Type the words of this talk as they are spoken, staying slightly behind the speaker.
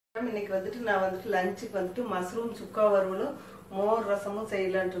இன்னைக்கு வந்துட்டு நான் வந்துட்டு லஞ்சுக்கு வந்துட்டு மஷ்ரூம் சுக்கா வறுவலும் மோர் ரசமும்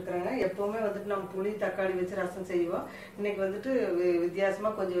செய்யலான்னு இருக்கிறேங்க. எப்பவுமே வந்துட்டு நம்ம புளி தக்காளி வச்சு ரசம் செய்வோம். இன்னைக்கு வந்துட்டு வித்தியாசமா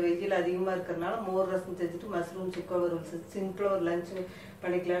கொஞ்சம் வெயில் அதிகமா இருக்கிறதுனால மோர் ரசம் செஞ்சுட்டு மஷ்ரூம் சுக்கா வறுவல் செஞ்சு சிம்பிளா ஒரு லஞ்ச்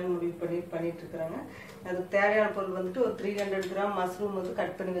பண்ணிக்கலாம்னு முடிவு பண்ணிட்டு இருக்கிறாங்க. அதுக்கு தேவையான பொருள் வந்துட்டு ஒரு 300 கிராம் மஷ்ரூம் வந்து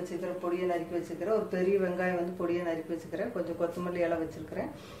கட் பண்ணி வச்சுக்கிறேன், பொடியை நறுக்கி வச்சுக்கிறேன். ஒரு பெரிய வெங்காயம் வந்து பொடியை நறுக்கி வச்சுக்கிறேன். கொஞ்சம் கொத்தமல்லி இலை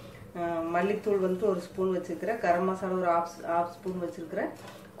வச்சிருக்கிறேன். மல்லித்தூள் வந்துட்டு ஒரு ஸ்பூன் வச்சுருக்கிறேன். கரம் மசாலா ஒரு ஆஃப் ஸ்பூன் வச்சுருக்கிறேன்.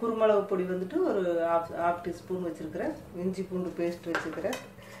 குருமிளகு பொடி வந்துட்டு ஒரு ஆஃப் டீஸ்பூன் வச்சுருக்கிறேன். இஞ்சி பூண்டு பேஸ்ட் வச்சுருக்கிறேன்.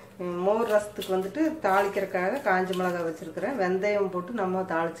 மோர் ரசத்துக்கு வந்துட்டு தாளிக்கிறதுக்காக காஞ்ச மிளகாய் வச்சுருக்கிறேன். வெந்தயம் போட்டு நம்ம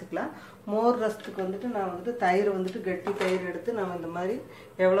தாளிச்சிக்கலாம். மோர் ரசத்துக்கு வந்துட்டு நான் வந்துட்டு தயிர் வந்துட்டு கெட்டி தயிர் எடுத்து நம்ம இந்த மாதிரி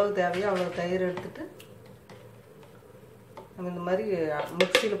எவ்வளவு தேவையோ அவ்வளோ தயிர் எடுத்துட்டு நம்ம இந்த மாதிரி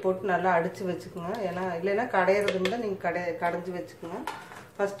மிக்சியில் போட்டு நல்லா அடித்து வச்சுக்கோங்க. ஏன்னா இல்லைன்னா கடையிறது இருந்தால் நீங்கள் கடைஞ்சி வச்சுக்கோங்க.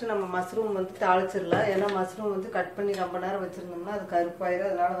 ஃபஸ்ட்டு நம்ம மஷ்ரூம் வந்து தாளிச்சிடலாம். ஏன்னா மஷ்ரூம் வந்து கட் பண்ணி ரொம்ப நேரம் வச்சுருந்தோம்னா அது கருப்பாயிரும்.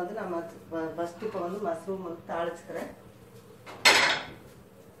 அதனால் வந்து நம்ம ஃபஸ்ட்டு இப்போ வந்து மஷ்ரூம் வந்து தாளிச்சுக்கிறேன்.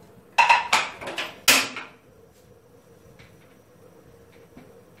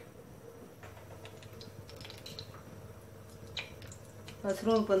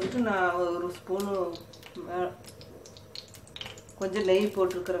 மஷ்ரூமுக்கு வந்துட்டு நான் ஒரு ஸ்பூனு கொஞ்சம் நெய்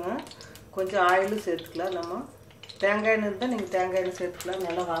போட்டிருக்குறேங்க. கொஞ்சம் ஆயிலும் சேர்த்துக்கலாம். நம்ம தேங்காய் எண்ணெய் இருந்தால் நீங்கள் தேங்காய் எண்ணெய் சேர்த்துக்கலாம்.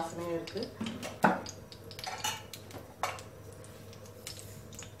 நல்லா வாசனையாக இருக்குது.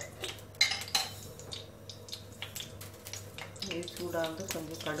 நெய் சூடாக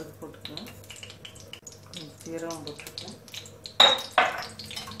கொஞ்சம் கடுகு போட்டுக்கலாம். கொஞ்சம் சீரகம் போட்டுக்கலாம்.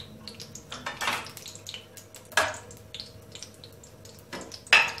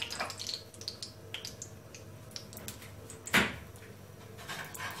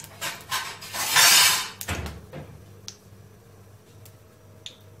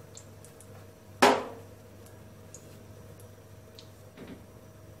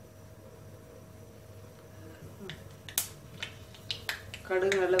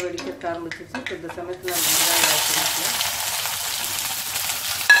 கடுகு நல்லா வெடிக்க ஆரம்பிச்சிருச்சு. இப்போ இந்த சமயத்தில் நம்ம வெங்காயம் வச்சுக்கலாம்.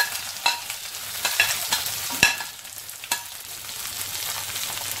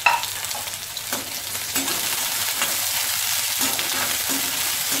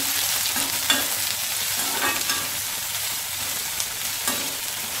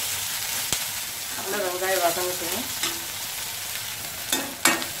 நல்லா வெங்காயம் வதங்கிட்டுங்க.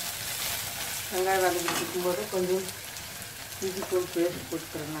 வெங்காயம் வதங்கிட்டு இருக்கும்போது கொஞ்சம் இஞ்சி பூண்டு பேஸ்ட்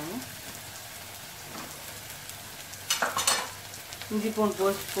போட்டுக்கிறேன். நாங்கள் இஞ்சி பூண்டு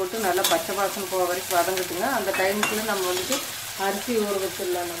பேஸ்ட் போட்டு நல்லா பச்சை வாசனை போக வரைக்கும் வதங்கிட்டுங்க. அந்த டைமுக்குள்ளே நம்ம வந்துட்டு அரிசி ஊற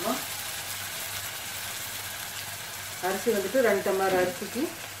வச்சிடலாம். நம்ம அரிசி வந்துட்டு 2 டம்ளர் அரிசிக்கு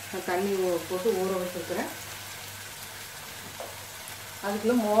நான் தண்ணி போட்டு ஊற வச்சுருக்கிறேன்.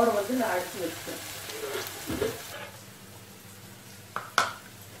 அதுக்குள்ளே மோரை வந்து நான் அடித்து வச்சுக்கிறேன்.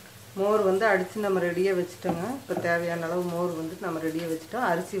 மோர் வந்து அடித்து நம்ம ரெடியாக வச்சுட்டோங்க. இப்போ தேவையான அளவு மோர் வந்துட்டு நம்ம ரெடியாக வச்சுட்டோம்.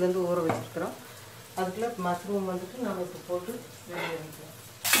 அரிசி வந்து ஊற வச்சுருக்கிறோம். அதுக்குள்ளே மஷ்ரூம் வந்துட்டு நம்ம இப்போ போட்டு ரெடியாக வைக்கலாம்.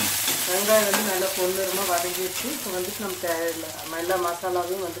 வெங்காயம் வந்து நல்லா பொன்னிறமாக வதங்கி வச்சு இப்போ வந்துட்டு நம்ம தேவையில்லை எல்லா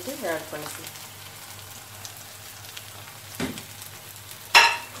மசாலாவையும் வந்துட்டு ஆட் பண்ணிக்கலாம்.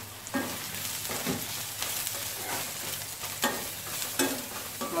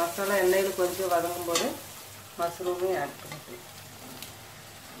 மசாலா எண்ணெயில் கொஞ்சம் வதங்கும் போது மஷ்ரூமையும் ஆட் பண்ணிக்கலாம்.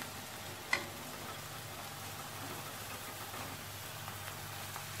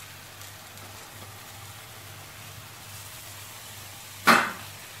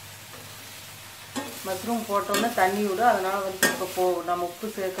 மஷ்ரூம் போட்டோம்னா தண்ணி விடும். அதனால் வந்து இப்போ நம்ம உப்பு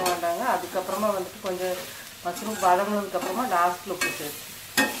சேர்க்க வேண்டாங்க. அதுக்கப்புறமா வந்துட்டு கொஞ்சம் மஷ்ரூம் வதங்கினதுக்கப்புறமா லாஸ்ட்டில் உப்பு சேர்த்து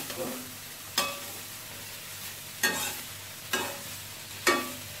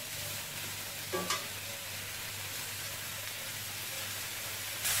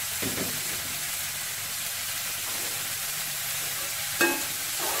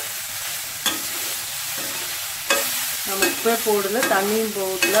நம்ம உப்பே போடல, தண்ணியும்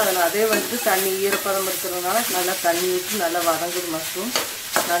போடல. அதில் அதே வந்துட்டு தண்ணி ஈரப்பதம் இருக்கிறதுனால நல்லா தண்ணி ஊற்றி நல்லா வதங்குது. மஷ்ரூம்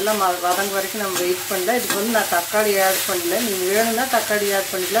நல்லா வதங்க வரைக்கும் நம்ம வெயிட் பண்ணல. இதுக்கு வந்து நான் தக்காளி ஆட் பண்ணல. நீங்கள் வேணும்னா தக்காளி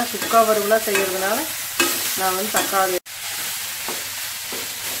ஆட் பண்ணிக்கலாம். சுக்கா வறுவலாக செய்கிறதுனால நான் வந்து தக்காளி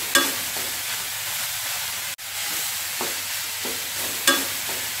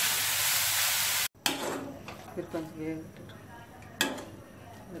கொஞ்சம் வேக விட்டுட்டு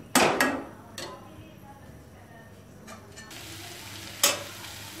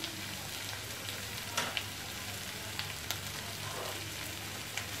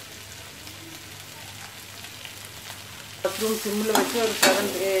மஷ்ரூம் சிம்மில் வச்சு ஒரு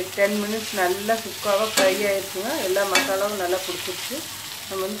 10 மினிட்ஸ் நல்லா சுக்காவாக ஃப்ரை ஆகிடுச்சுங்க. எல்லா மசாலாவும் நல்லா பிடிச்சிருச்சு.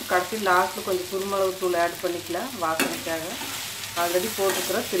 நம்ம வந்து கடைசி லாஸ்ட்டில் கொஞ்சம் குருமிளகு தூள் ஆட் பண்ணிக்கலாம் வாசனைக்காக. ஆல்ரெடி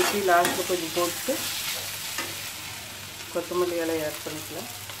போட்டுக்கிறோம். திருப்பி லாஸ்ட்டில் கொஞ்சம் போட்டு கொத்தமல்லி இலை ஆட் பண்ணிக்கலாம்.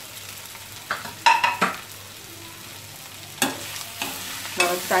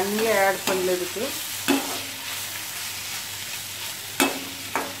 நான் தண்ணியை ஆட் பண்ணதுக்கு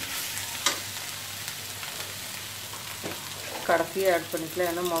கடைசியை ஆட் பண்ணிக்கலாம்.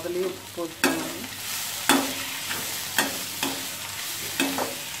 ஏன்னா முதலையே போட்டுக்கணும்.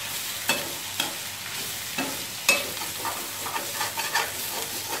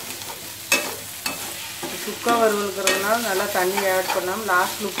 சுக்கா வறுவலுங்கிறதுனால நல்லா தண்ணி ஆட் பண்ணாமல்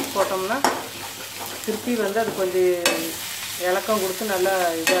லாஸ்ட்டில் உப்பு போட்டோம்னா திருப்பி வந்து அது கொஞ்சம் இலக்கம் கொடுத்து நல்லா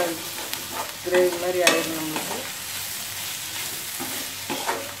இதாக கிரேவி மாதிரி ஆயிடும் நம்மளுக்கு.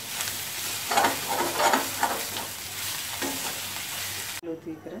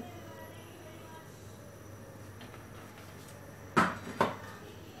 ஊற்றிக்கிறேன்.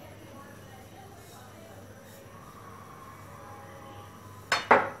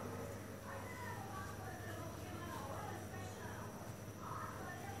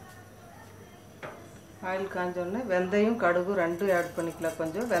 ஆயில் காஞ்சோடனே வெந்தயம் கடுகு ரெண்டும் ஆட் பண்ணிக்கலாம்.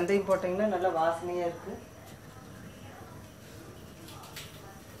 கொஞ்சம் வெந்தயம் போட்டிங்கன்னா நல்லா வாசனையாக இருக்குது.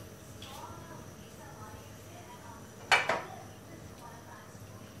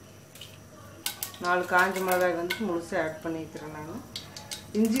 நாலு காஞ்ச மிளகாய் வந்துட்டு முழுசாக ஆட் பண்ணிக்கிறேன். நான்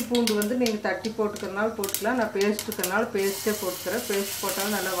இஞ்சி பூண்டு வந்து நீங்கள் தட்டி போட்டுக்கிறனால போட்டுக்கலாம். நான் பேஸ்ட்டுக்கிறனால பேஸ்ட்டே போட்டுக்கிறேன். பேஸ்ட்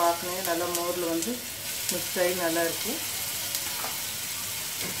போட்டாலும் நல்லா வாசனையாக நல்லா மோரில் வந்து மிக்ஸ் ஆகி நல்லா இருக்கும்.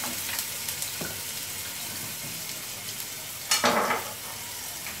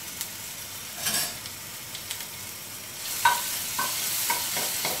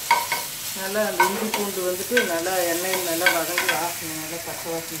 நல்லா அந்த இஞ்சி பூண்டு வந்துட்டு நல்லா எண்ணெயில் நல்லா வதங்கி வாசனை நல்லா பச்சை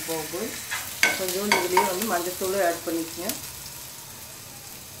வாசனை போகும்போது கொஞ்சோண்டு இதுலேயே வந்து மஞ்சத்தூள் ஆட் பண்ணிக்கோங்க.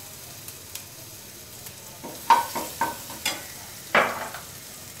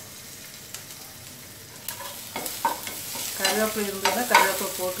 கருவேப்பிலை இருந்ததுன்னா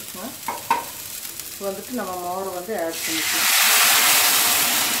கருவேப்பிலை போட்டுக்கோங்க. இப்போ வந்துட்டு நம்ம மோரை வந்து ஆட் பண்ணிக்கலாம்.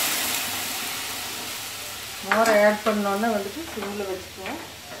 மோரை ஆட் பண்ணோன்னா வந்துட்டு சிம்மில் வச்சுக்குவோம்.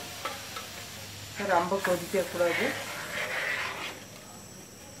 ரொம்ப கொதிக்கக்கூடாது.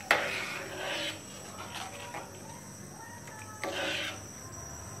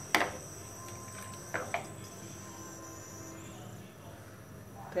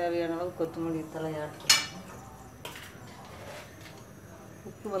 தேவையான அளவு கொத்தமல்லி தழை ஆட் பண்ணுவோம்.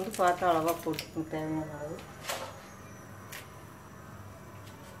 உப்பு வந்து பார்த்து அளவாக போட்டுக்கணும் தேவையான அளவு.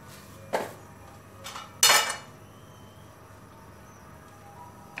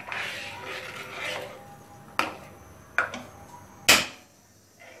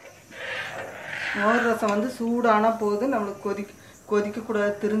 மோர் ரசம் வந்து சூடான போது நம்மளுக்கு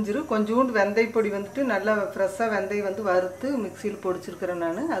கொதிக்கக்கூடாது, திரிஞ்சிரும். கொஞ்சோண்டு வெந்தயப்பொடி வந்துட்டு நல்லா ஃப்ரெஷ்ஷாக வெந்தயம் வந்து வறுத்து மிக்சியில் பொடிச்சிருக்கிறேன்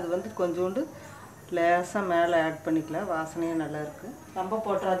நான். அது வந்து கொஞ்சோண்டு லேசாக மேலே ஆட் பண்ணிக்கலாம். வாசனையும் நல்லா இருக்குது. ரொம்ப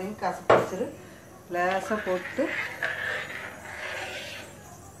போட்டுறாதீங்க, கசப்பு வச்சிரு. லேசாக போட்டு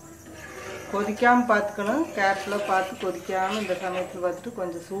கொதிக்காமல் பார்த்துக்கணும். கேர்ஃபுல்லாக பார்த்து கொதிக்காமல் இந்த சமயத்தில் பார்த்துட்டு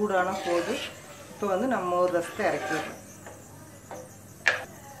கொஞ்சம் சூடான போது இப்போ வந்து நம்ம மோர் ரசத்தை இறக்கிடுறோம்.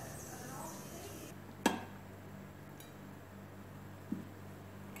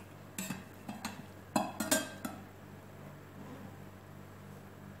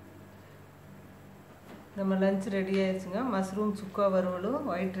 நம்ம லஞ்ச் ரெடி ஆயிடுச்சுங்க. மஷ்ரூம் சுக்கா வறுவலும்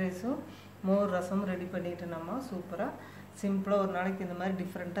ஒயிட் ரைஸும் மோர் ரசமும் ரெடி பண்ணிட்டு நம்ம சூப்பராக சிம்பிளாக ஒரு நாளைக்கு இந்த மாதிரி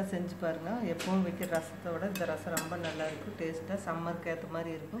டிஃப்ரெண்ட்டாக செஞ்சு பாருங்கள். எப்பவும் வைக்கிற ரசத்தை விட இந்த ரசம் ரொம்ப நல்லாயிருக்கும். டேஸ்ட்டாக சம்மருக்கு ஏற்ற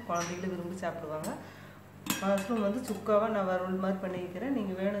மாதிரி இருக்கும். குழந்தைகளும் விரும்பி சாப்பிடுவாங்க. மஷ்ரூம் வந்து சுக்காவை நான் வறுவல் மாதிரி பண்ணி வைக்கிறேன்.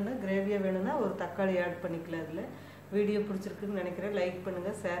 நீங்கள் வேணும்னா கிரேவியாக வேணும்னா ஒரு தக்காளி ஆட் பண்ணிக்கலாம். அதில் வீடியோ பிடிச்சிருக்குன்னு நினைக்கிறேன். லைக்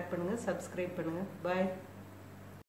பண்ணுங்கள், ஷேர் பண்ணுங்கள், சப்ஸ்கிரைப் பண்ணுங்கள். பாய்.